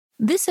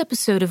This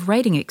episode of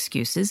Writing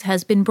Excuses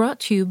has been brought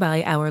to you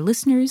by our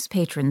listeners,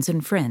 patrons,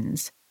 and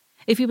friends.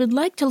 If you would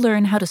like to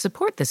learn how to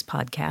support this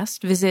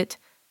podcast, visit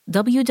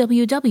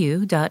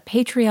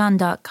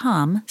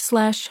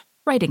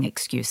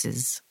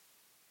www.patreon.com/writingexcuses.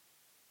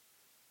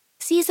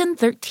 Season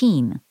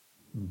 13.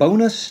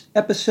 Bonus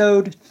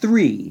Episode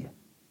 3.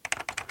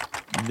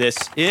 This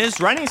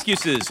is Writing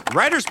Excuses,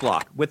 Writer's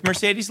Block with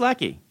Mercedes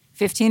Lackey.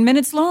 15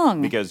 minutes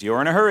long. Because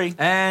you're in a hurry.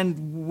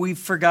 And we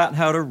forgot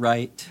how to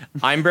write.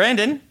 I'm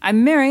Brandon.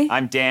 I'm Mary.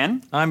 I'm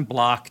Dan. I'm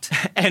blocked.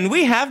 And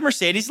we have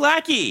Mercedes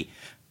Lackey.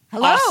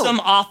 Hello. Awesome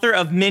author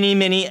of many,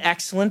 many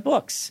excellent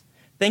books.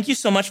 Thank you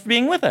so much for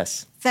being with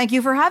us. Thank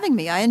you for having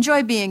me. I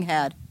enjoy being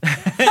had.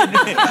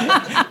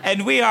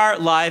 And we are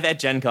live at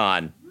Gen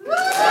Con.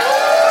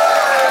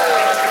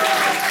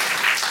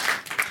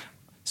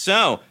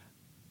 So,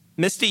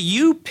 Misty,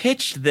 you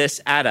pitched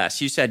this at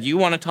us. You said you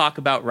want to talk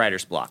about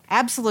writer's block.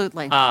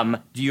 Absolutely.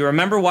 Do you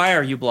remember why, or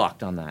are you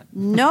blocked on that?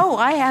 No,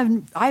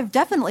 I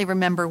definitely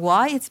remember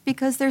why. It's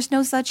because there's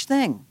no such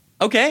thing.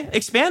 Okay,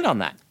 expand on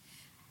that.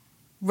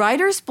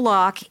 Writer's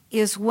block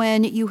is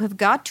when you have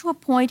got to a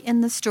point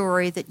in the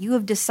story that you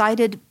have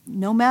decided,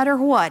 no matter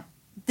what,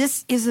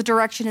 this is the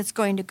direction it's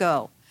going to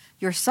go.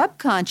 Your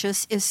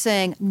subconscious is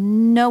saying,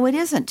 no, it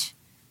isn't.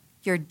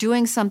 You're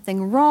doing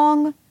something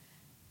wrong.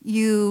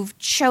 You've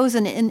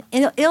chosen an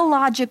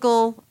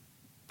illogical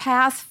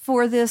path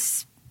for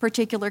this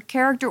particular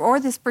character or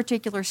this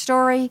particular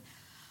story.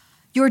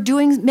 You're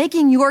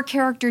making your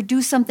character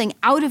do something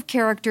out of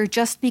character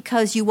just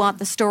because you want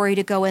the story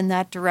to go in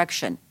that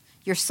direction.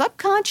 Your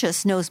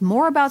subconscious knows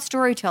more about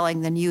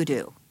storytelling than you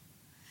do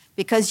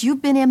because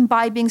you've been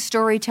imbibing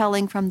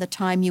storytelling from the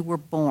time you were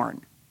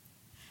born.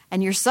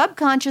 And your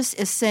subconscious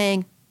is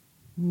saying,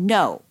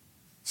 no,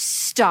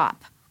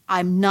 stop.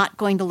 I'm not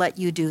going to let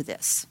you do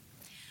this.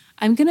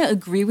 I'm going to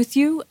agree with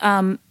you,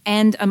 and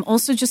I'm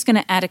also just going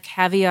to add a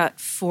caveat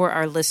for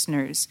our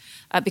listeners,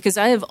 because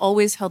I have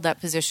always held that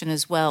position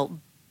as well.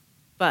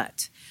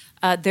 But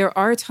there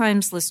are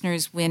times,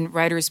 listeners, when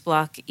writer's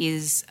block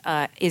is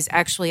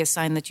actually a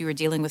sign that you are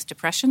dealing with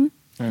depression.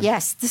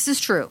 Yes, this is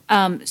true.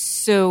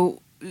 So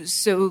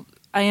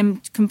I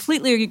am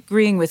completely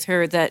agreeing with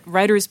her that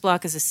writer's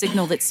block is a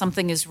signal that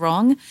something is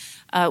wrong.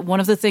 One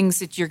of the things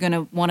that you're going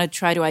to want to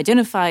try to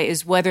identify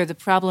is whether the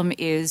problem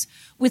is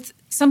with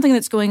something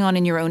that's going on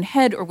in your own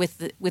head or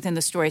within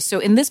the story. So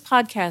in this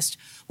podcast,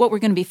 what we're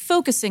going to be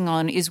focusing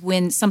on is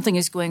when something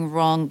is going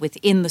wrong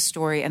within the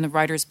story, and the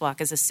writer's block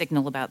is a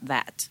signal about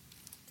that.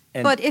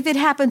 But if it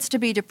happens to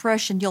be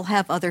depression, you'll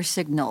have other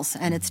signals,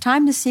 and it's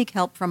time to seek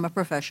help from a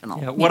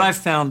professional. Yeah, what I've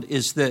found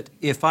is that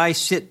if I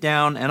sit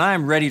down and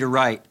I'm ready to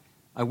write,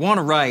 I want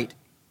to write,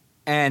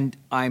 and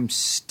I'm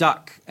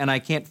stuck, and I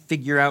can't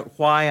figure out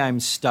why I'm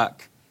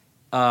stuck.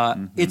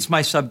 It's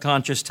my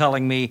subconscious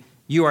telling me,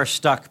 you are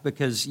stuck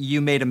because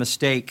you made a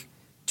mistake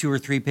 2 or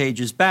 3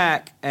 pages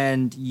back,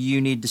 and you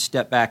need to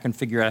step back and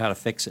figure out how to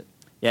fix it.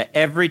 Yeah,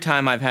 every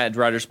time I've had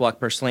writer's block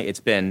personally,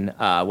 it's been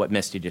what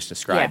Misty just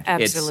described. Yeah,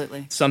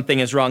 absolutely. Something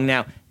is wrong.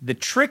 Now, the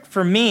trick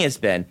for me has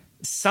been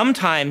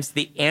sometimes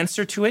the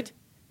answer to it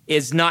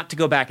is not to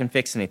go back and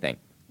fix anything.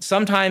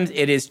 Sometimes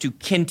it is to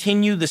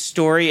continue the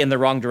story in the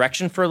wrong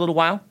direction for a little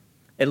while,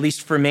 at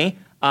least for me,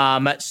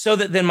 so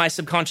that then my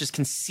subconscious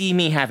can see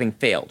me having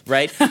failed,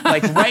 right?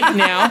 Like right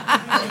now.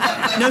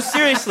 No,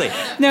 seriously.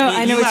 No,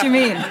 I know what you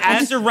mean.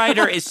 As a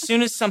writer, as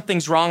soon as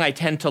something's wrong, I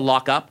tend to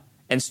lock up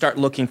and start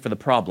looking for the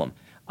problem.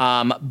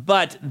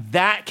 But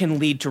that can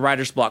lead to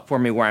writer's block for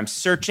me where I'm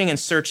searching and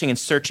searching and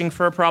searching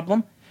for a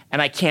problem,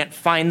 and I can't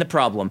find the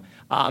problem.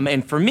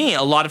 And for me,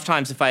 a lot of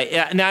times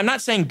now I'm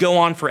not saying go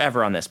on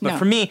forever on this, but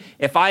for me,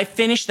 if I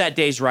finish that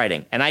day's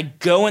writing and I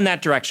go in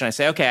that direction, I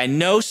say, okay, I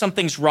know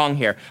something's wrong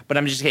here, but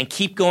I'm just going to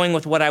keep going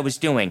with what I was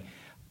doing.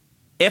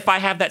 If I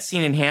have that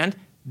scene in hand,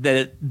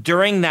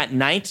 during that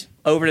night,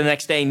 over the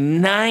next day,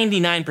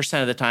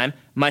 99% of the time,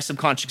 my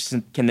subconscious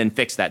can then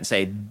fix that and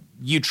say,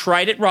 you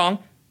tried it wrong.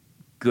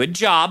 Good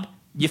job.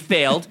 You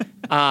failed.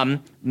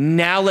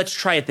 Now let's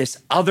try it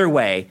this other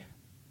way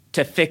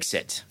to fix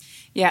it.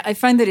 Yeah, I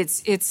find that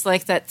it's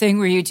like that thing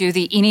where you do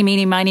the eeny,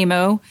 meeny, miny,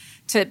 mo,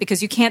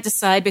 because you can't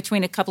decide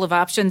between a couple of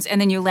options,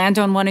 and then you land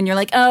on one and you're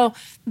like, oh,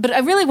 but I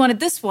really wanted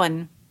this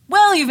one.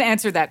 Well, you've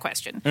answered that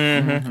question.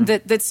 Mm-hmm.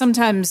 That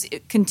sometimes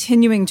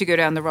continuing to go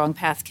down the wrong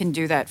path can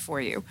do that for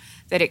you,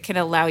 that it can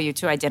allow you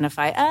to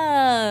identify,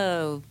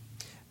 oh.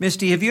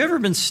 Misty, have you ever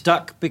been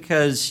stuck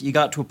because you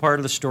got to a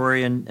part of the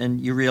story and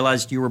you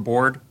realized you were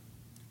bored?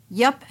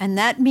 Yep, and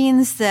that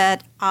means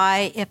that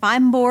if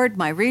I'm bored,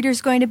 my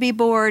reader's going to be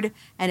bored,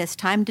 and it's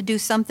time to do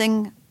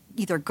something,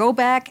 either go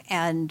back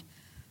and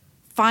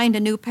find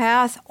a new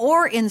path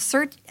or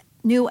insert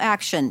new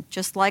action,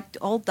 just like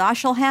old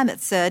Dashiell Hammett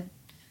said,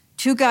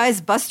 2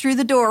 guys bust through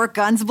the door,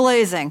 guns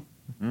blazing.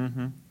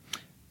 Mm-hmm.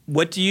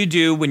 What do you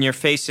do when you're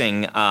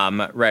facing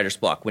writer's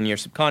block, when your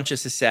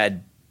subconscious has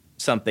said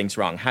something's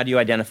wrong? How do you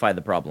identify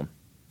the problem?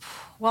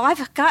 Well,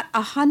 I've got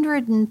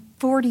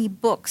 140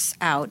 books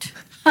out.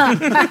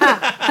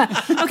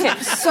 Okay,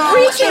 So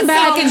reaching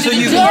back into So the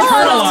you've jar.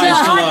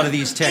 internalized a lot of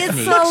these techniques.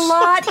 it's a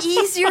lot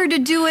easier to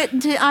do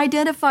it, to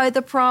identify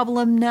the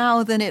problem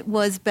now than it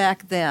was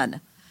back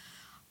then.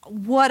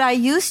 What I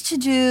used to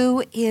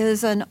do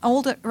is an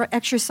old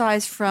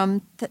exercise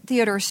from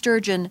Theodore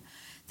Sturgeon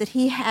that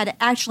he had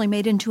actually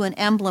made into an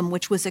emblem,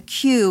 which was a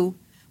Q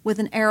with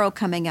an arrow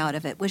coming out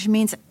of it, which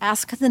means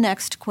ask the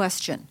next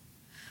question.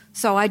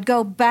 So I'd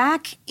go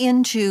back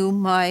into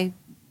my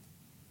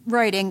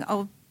writing,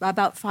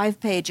 about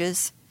 5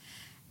 pages,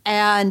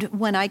 and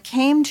when I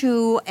came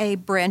to a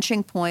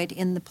branching point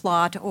in the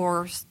plot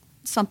or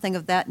something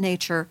of that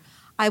nature,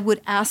 I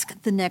would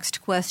ask the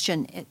next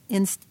question.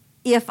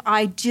 If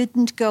I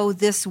didn't go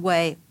this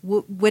way,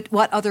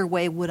 what other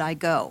way would I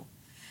go?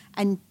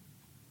 And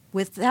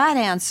with that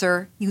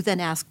answer, you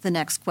then ask the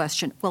next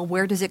question. Well,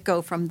 where does it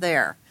go from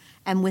there?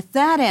 And with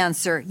that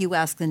answer, you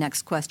ask the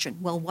next question.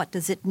 Well, what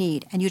does it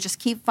need? And you just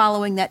keep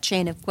following that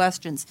chain of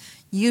questions.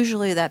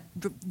 Usually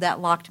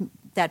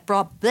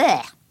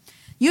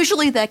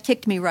Usually that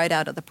kicked me right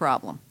out of the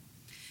problem.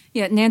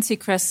 Yeah, Nancy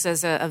Kress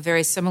says a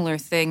very similar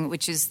thing,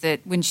 which is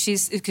that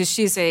because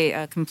she's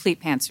a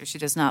complete pantser, she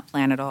does not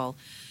plan at all.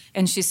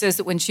 And she says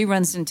that when she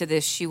runs into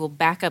this, she will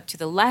back up to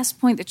the last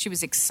point that she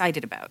was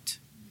excited about.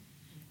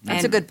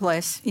 That's a good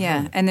place.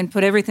 Yeah, and then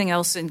put everything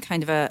else in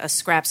kind of a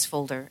scraps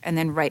folder and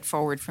then write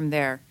forward from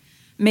there,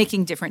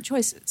 making different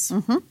choices.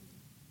 Mm-hmm.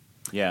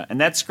 Yeah, and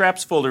that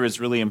scraps folder is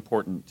really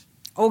important.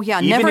 Oh, yeah,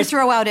 never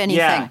throw out anything.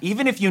 Yeah,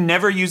 even if you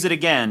never use it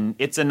again,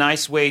 it's a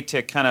nice way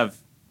to kind of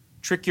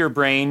trick your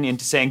brain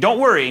into saying, don't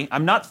worry,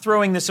 I'm not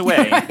throwing this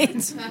away.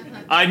 Right.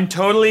 I'm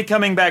totally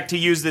coming back to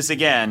use this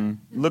again.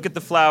 Look at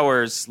the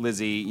flowers,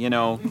 Lizzie,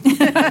 Look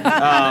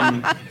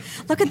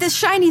at this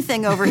shiny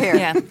thing over here.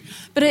 Yeah,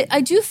 but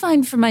I do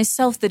find for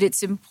myself that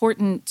it's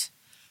important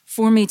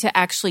for me to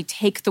actually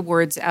take the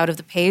words out of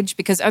the page,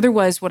 because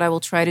otherwise what I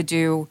will try to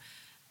do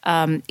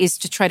is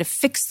to try to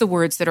fix the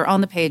words that are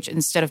on the page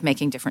instead of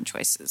making different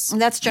choices. And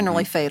that's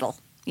generally fatal.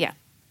 Yeah.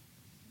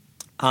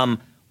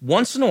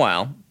 Once in a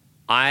while,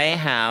 I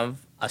have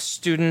a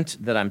student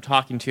that I'm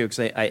talking to because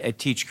I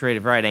teach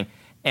creative writing,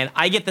 and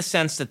I get the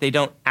sense that they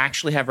don't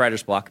actually have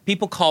writer's block.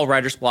 People call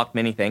writer's block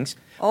many things.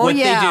 Oh, what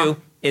yeah. they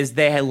do is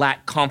they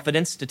lack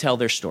confidence to tell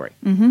their story,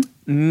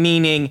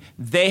 meaning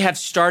they have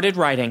started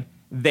writing,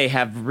 they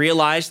have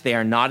realized they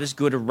are not as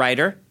good a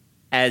writer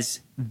as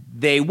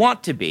they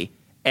want to be,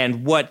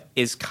 and what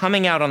is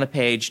coming out on the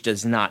page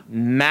does not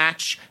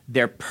match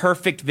their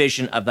perfect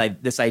vision of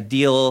this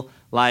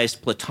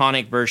idealized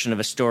platonic version of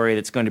a story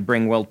that's going to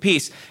bring world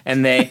peace.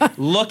 And they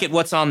look at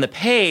what's on the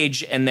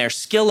page and their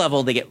skill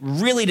level, they get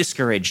really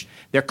discouraged.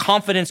 Their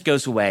confidence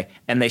goes away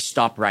and they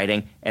stop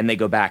writing and they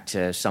go back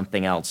to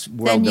something else,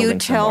 world Then building you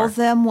tell some more.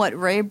 them what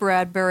Ray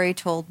Bradbury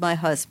told my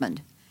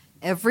husband.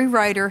 Every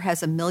writer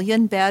has a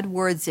million bad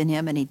words in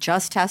him, and he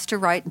just has to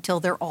write until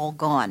they're all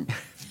gone.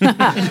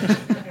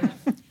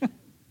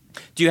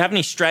 Do you have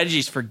any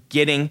strategies for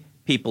getting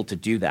people to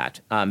do that?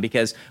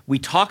 Because we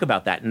talk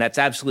about that, and that's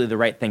absolutely the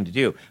right thing to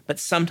do. But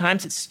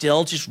sometimes it's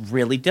still just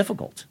really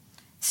difficult.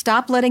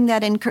 Stop letting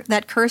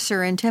that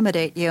cursor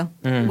intimidate you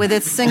with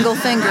its single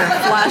finger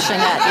flashing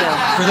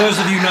at For those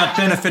of you not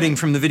benefiting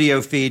from the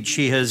video feed,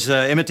 she has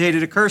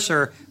imitated a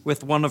cursor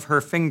with one of her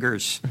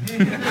fingers.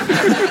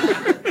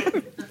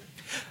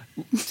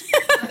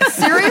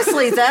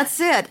 Seriously, that's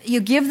it.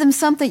 You give them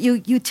something,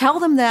 you tell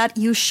them that,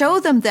 you show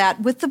them that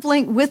with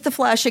the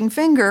flashing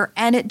finger,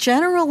 and it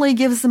generally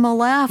gives them a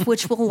laugh,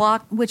 which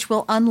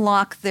will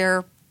unlock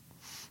their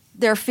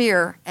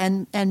fear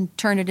and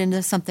turn it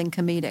into something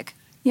comedic.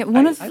 Yeah,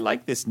 I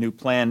like this new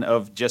plan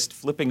of just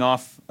flipping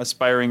off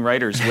aspiring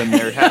writers when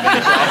they're having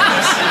a problem.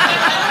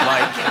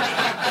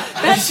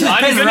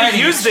 I'm going to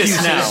use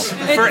this now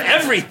for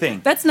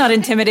everything. That's not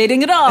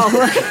intimidating at all.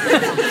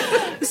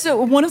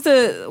 So one of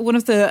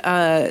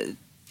the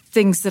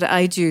things that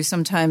I do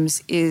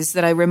sometimes is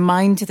that I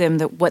remind them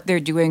that what they're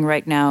doing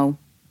right now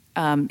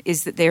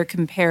is that they're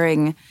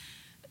comparing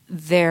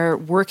their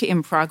work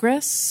in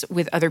progress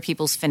with other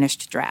people's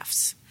finished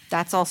drafts.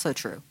 That's also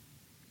true.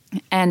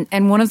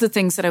 And one of the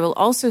things that I will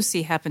also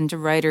see happen to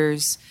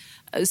writers,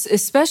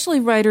 especially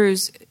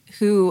writers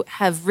who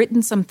have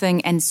written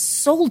something and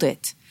sold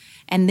it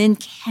and then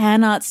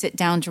cannot sit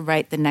down to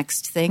write the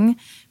next thing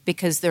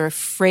because they're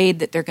afraid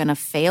that they're going to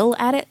fail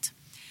at it,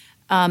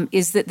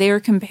 is that they are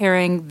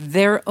comparing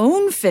their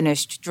own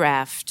finished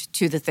draft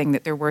to the thing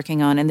that they're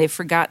working on, and they've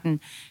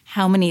forgotten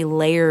how many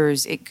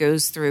layers it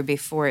goes through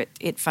before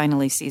it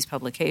finally sees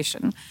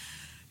publication.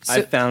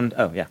 I've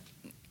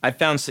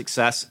found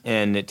success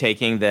in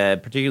taking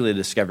particularly the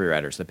discovery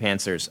writers, the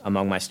pantsers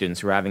among my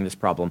students who are having this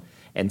problem,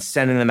 and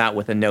sending them out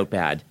with a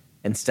notepad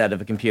instead of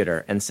a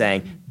computer and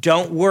saying,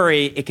 don't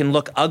worry, it can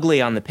look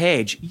ugly on the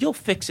page. You'll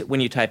fix it when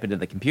you type it in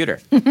the computer.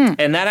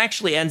 And that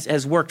actually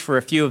has worked for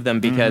a few of them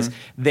because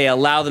they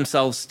allow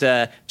themselves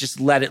to just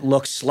let it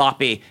look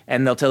sloppy,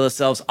 and they'll tell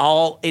themselves,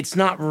 it's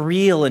not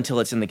real until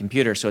it's in the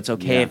computer, so it's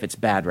okay if it's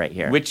bad right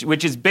here.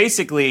 Which is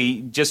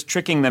basically just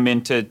tricking them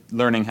into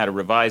learning how to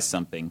revise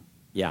something.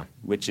 Yeah.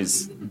 which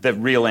is the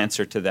real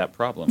answer to that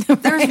problem.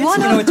 There's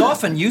one It's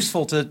often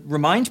useful to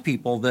remind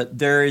people that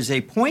there was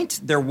a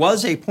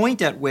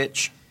point at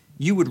which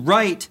you would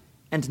write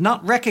and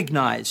not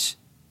recognize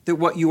that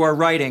what you are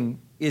writing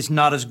is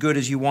not as good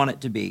as you want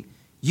it to be.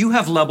 You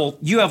have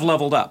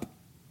leveled up.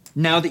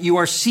 Now that you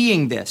are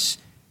seeing this,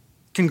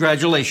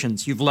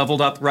 congratulations, you've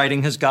leveled up.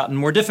 Writing has gotten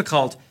more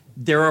difficult.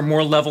 There are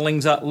more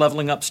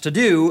leveling ups to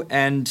do,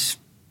 and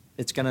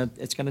it's gonna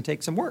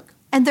take some work.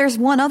 And there's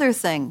one other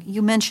thing.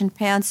 You mentioned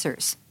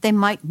pantsers. They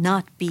might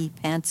not be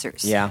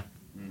pantsers. Yeah.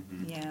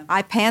 Yeah.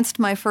 I pantsed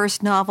my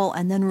first novel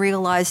and then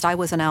realized I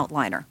was an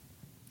outliner.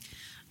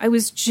 I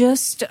was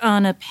just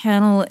on a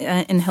panel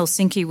in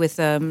Helsinki with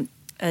a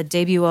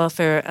debut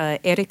author,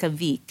 Erika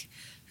Wijk,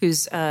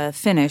 who's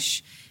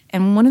Finnish.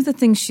 And one of the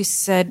things she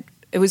said,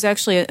 it was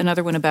actually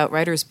another one about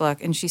writer's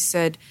block, and she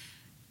said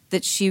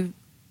that she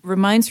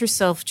reminds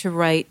herself to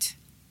write,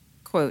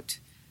 quote,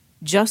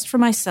 just for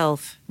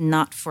myself,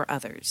 not for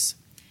others.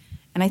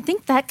 And I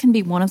think that can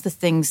be one of the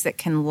things that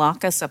can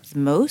lock us up the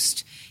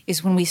most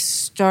is when we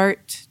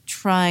start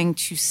trying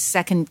to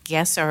second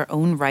guess our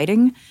own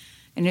writing.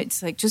 And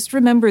it's like, just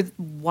remember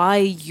why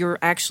you're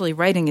actually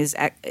writing is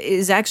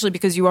actually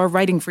because you are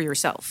writing for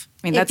yourself.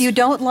 I mean, If you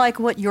don't like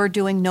what you're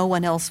doing, no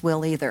one else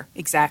will either.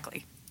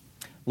 Exactly.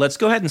 Let's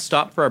go ahead and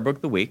stop for our book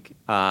of the week.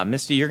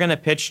 Misty, you're going to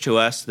pitch to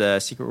us the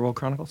Secret World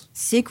Chronicles?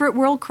 Secret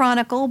World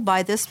Chronicle,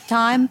 by this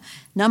time,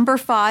 number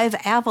 5,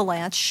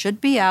 Avalanche, should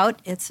be out.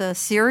 It's a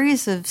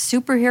series of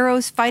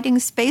superheroes fighting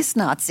space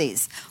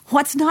Nazis.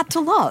 What's not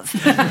to love?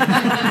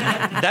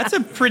 That's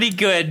a pretty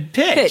good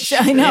pitch.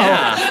 I know.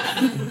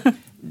 Yeah.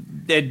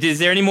 Is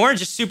there any more?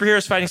 Just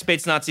superheroes fighting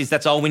space Nazis.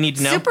 That's all we need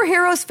to know?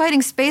 Superheroes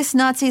fighting space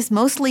Nazis,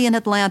 mostly in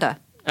Atlanta.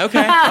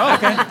 Okay. Oh,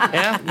 okay.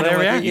 Yeah, there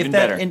we are. Even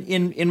better.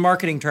 In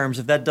marketing terms,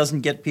 if that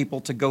doesn't get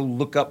people to go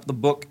look up the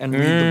book and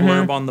read the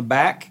blurb on the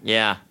back,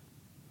 Yeah.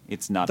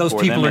 It's not those for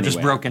people them are just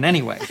anyway. broken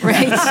anyway.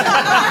 Right.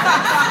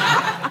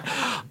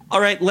 All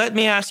right, let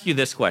me ask you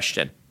this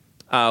question.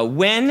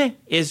 When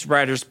is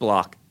writer's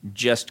block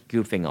just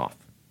goofing off?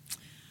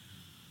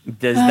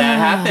 Does that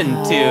happen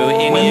to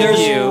any of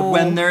you?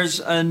 When there's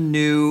a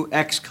new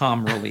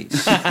XCOM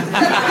release.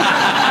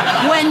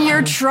 When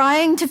you're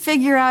trying to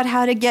figure out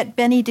how to get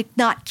Benny to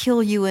not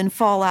kill you in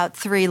Fallout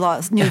 3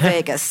 New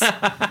Vegas.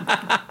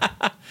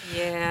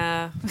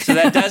 Yeah. So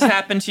that does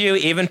happen to you,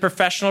 even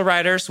professional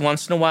writers.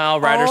 Once in a while,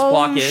 writer's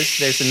block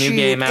there's a new shoot.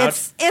 game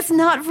out. It's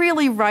not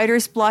really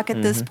writer's block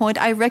at this point.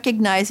 I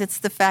recognize it's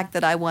the fact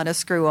that I want to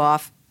screw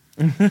off.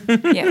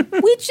 Yeah.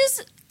 Which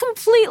is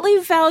completely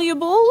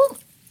valuable.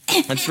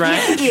 That's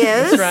right. It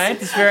is. That's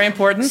right. It's very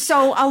important.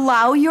 So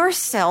allow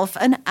yourself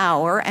an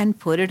hour and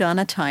put it on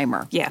a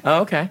timer. Yeah.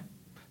 Oh, okay.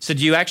 So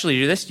do you actually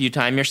do this? Do you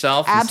time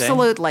yourself? and say-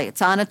 Absolutely.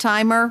 It's on a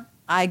timer.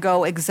 I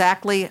go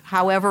exactly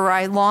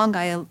however long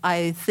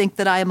I think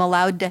that I am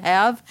allowed to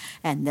have,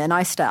 and then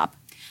I stop.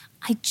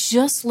 I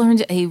just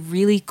learned a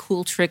really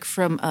cool trick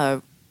from,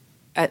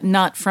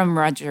 not from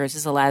Roger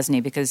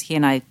Zelazny, because he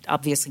and I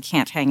obviously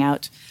can't hang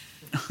out,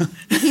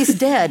 He's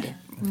dead.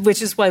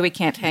 which is why we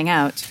can't hang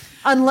out.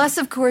 Unless,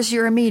 of course,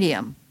 you're a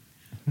medium.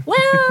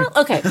 Well,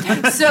 okay.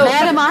 So,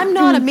 Madam, I'm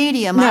not a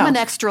medium. No. I'm an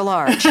extra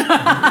large. You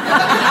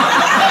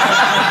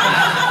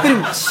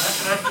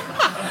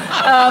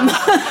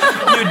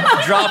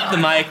drop the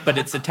mic, but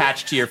it's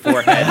attached to your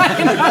forehead.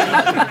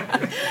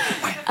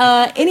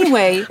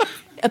 anyway,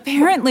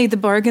 apparently the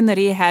bargain that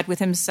he had with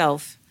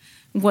himself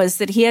was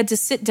that he had to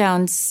sit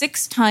down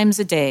 6 times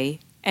a day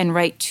and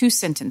write 2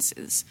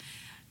 sentences.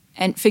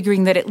 And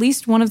figuring that at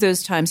least one of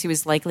those times he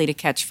was likely to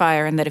catch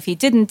fire, and that if he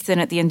didn't, then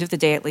at the end of the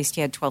day, at least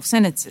he had 12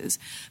 sentences.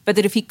 But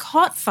that if he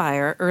caught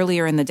fire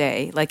earlier in the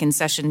day, like in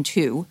session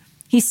 2,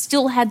 he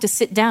still had to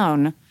sit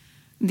down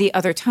the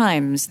other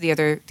times, the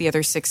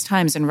other 6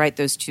 times, and write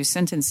those 2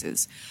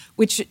 sentences,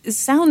 which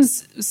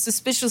sounds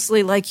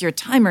suspiciously like your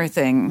timer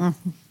thing.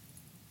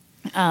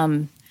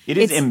 It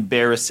is It's-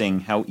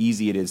 embarrassing how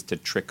easy it is to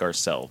trick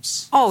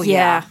ourselves. Oh,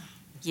 yeah.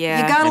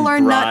 Yeah. You got to and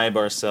learn not. bribe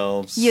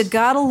ourselves. You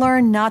got to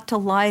learn not to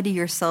lie to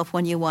yourself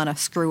when you want to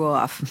screw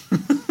off.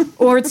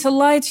 Or to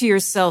lie to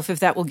yourself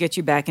if that will get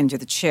you back into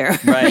the chair.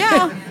 Right.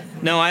 Yeah.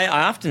 No, I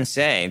often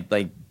say,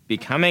 like,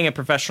 becoming a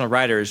professional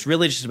writer is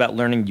really just about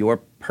learning your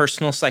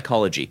personal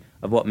psychology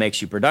of what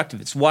makes you productive.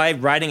 It's why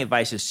writing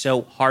advice is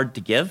so hard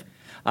to give.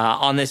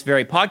 On this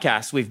very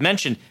podcast, we've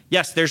mentioned,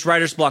 yes, there's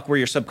writer's block where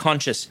your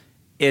subconscious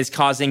is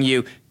causing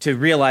you to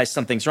realize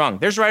something's wrong.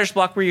 There's writer's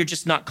block where you're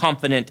just not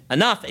confident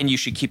enough and you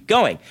should keep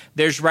going.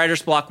 There's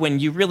writer's block when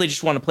you really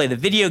just want to play the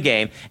video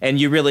game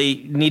and you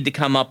really need to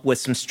come up with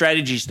some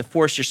strategies to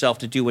force yourself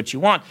to do what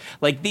you want.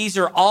 Like, these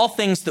are all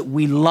things that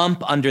we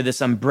lump under this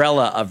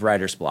umbrella of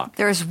writer's block.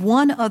 There's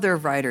one other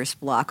writer's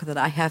block that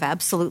I have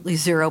absolutely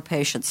zero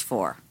patience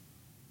for.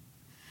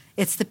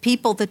 It's the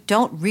people that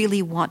don't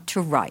really want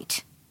to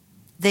write.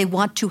 They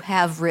want to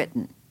have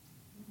written.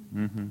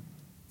 Mm-hmm.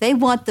 They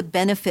want the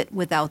benefit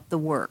without the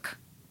work.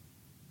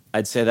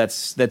 I'd say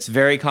that's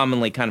very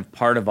commonly kind of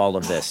part of all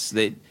of this.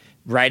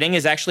 Writing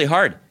is actually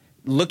hard.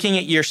 looking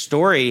at your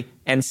story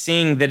and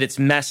seeing that it's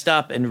messed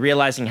up and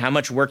realizing how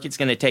much work it's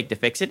going to take to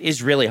fix it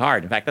is really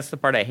hard. In fact, that's the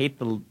part I hate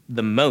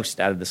the most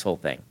out of this whole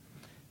thing.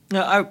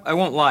 No, I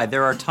won't lie.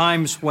 There are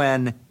times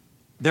when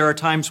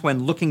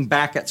looking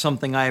back at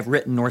something I have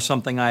written or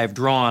something I have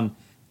drawn,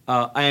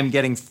 I am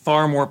getting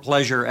far more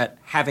pleasure at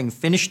having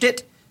finished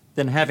it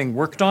than having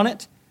worked on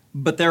it.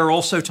 But there are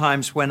also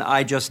times when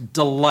I just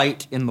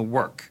delight in the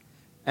work.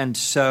 And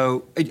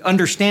so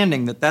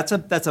understanding that that's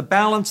a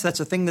balance, that's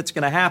a thing that's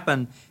going to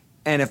happen.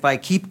 And if I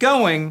keep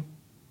going,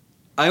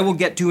 I will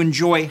get to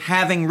enjoy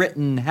having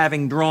written,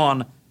 having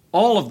drawn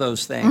all of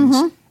those things.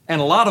 Mm-hmm.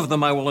 And a lot of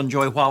them I will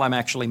enjoy while I'm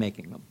actually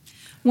making them.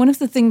 One of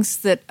the things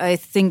that I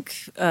think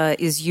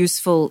is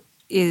useful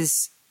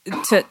is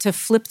to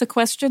flip the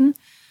question.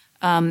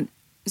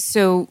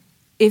 So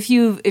if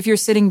you're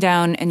sitting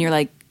down and you're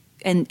like,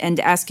 and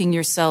asking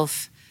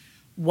yourself,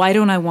 why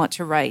don't I want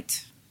to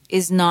write,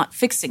 is not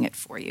fixing it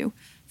for you.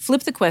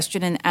 Flip the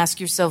question and ask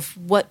yourself,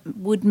 what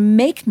would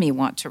make me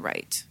want to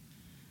write?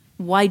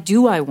 Why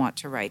do I want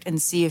to write?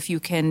 And see if you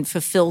can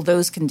fulfill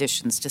those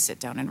conditions to sit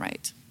down and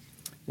write.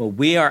 Well,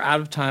 we are out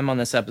of time on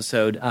this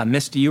episode.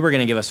 Misty, you were going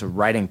to give us a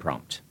writing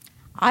prompt.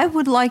 I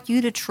would like you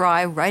to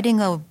try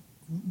writing a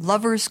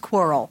lover's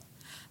quarrel.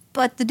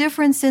 But the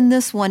difference in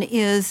this one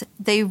is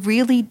they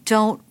really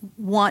don't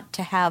want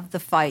to have the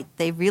fight.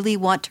 They really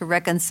want to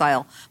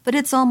reconcile. But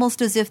it's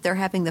almost as if they're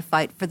having the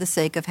fight for the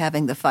sake of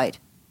having the fight.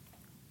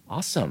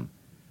 Awesome.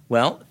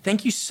 Well,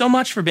 thank you so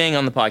much for being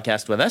on the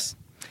podcast with us.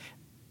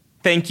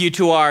 Thank you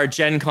to our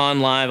Gen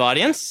Con Live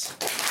audience.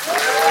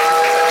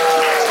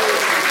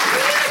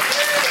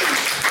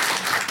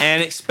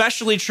 And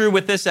especially true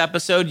with this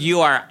episode,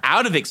 you are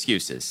out of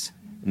excuses.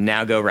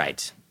 Now go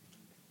write.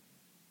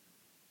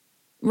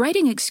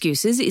 Writing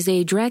Excuses is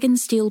a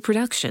Dragonsteel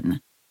production,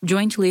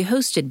 jointly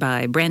hosted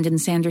by Brandon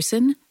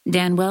Sanderson,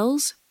 Dan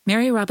Wells,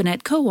 Mary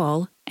Robinette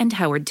Kowal, and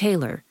Howard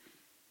Taylor.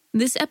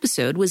 This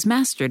episode was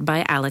mastered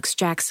by Alex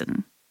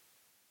Jackson.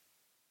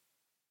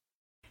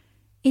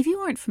 If you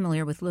aren't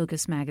familiar with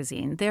Locus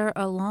Magazine, they're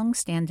a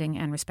long-standing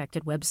and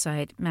respected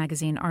website,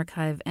 magazine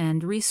archive,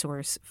 and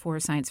resource for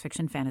science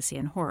fiction, fantasy,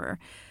 and horror.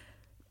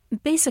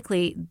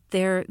 Basically,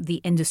 they're the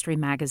industry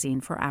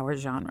magazine for our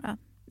genre.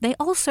 They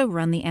also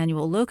run the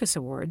annual Locus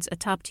Awards, a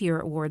top-tier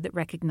award that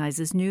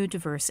recognizes new,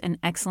 diverse, and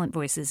excellent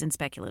voices in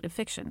speculative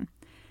fiction.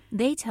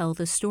 They tell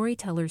the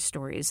storyteller's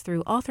stories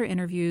through author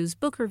interviews,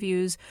 book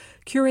reviews,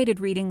 curated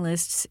reading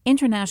lists,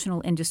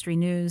 international industry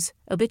news,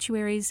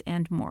 obituaries,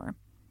 and more.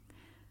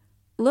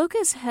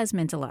 Locus has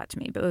meant a lot to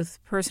me, both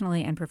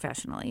personally and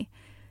professionally.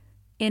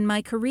 In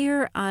my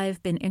career,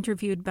 I've been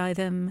interviewed by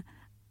them,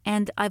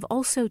 and I've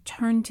also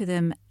turned to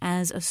them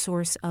as a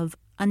source of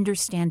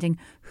understanding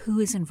who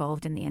is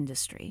involved in the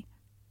industry.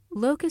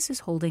 Locus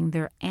is holding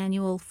their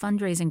annual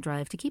fundraising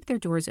drive to keep their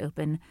doors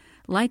open,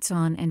 lights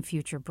on, and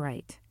future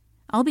bright.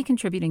 I'll be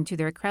contributing to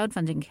their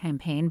crowdfunding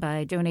campaign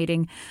by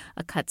donating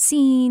a cut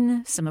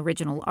scene, some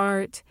original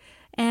art,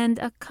 and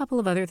a couple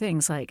of other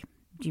things like,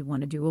 do you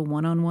want to do a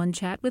one-on-one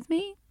chat with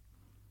me?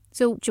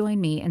 So join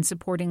me in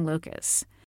supporting Locus.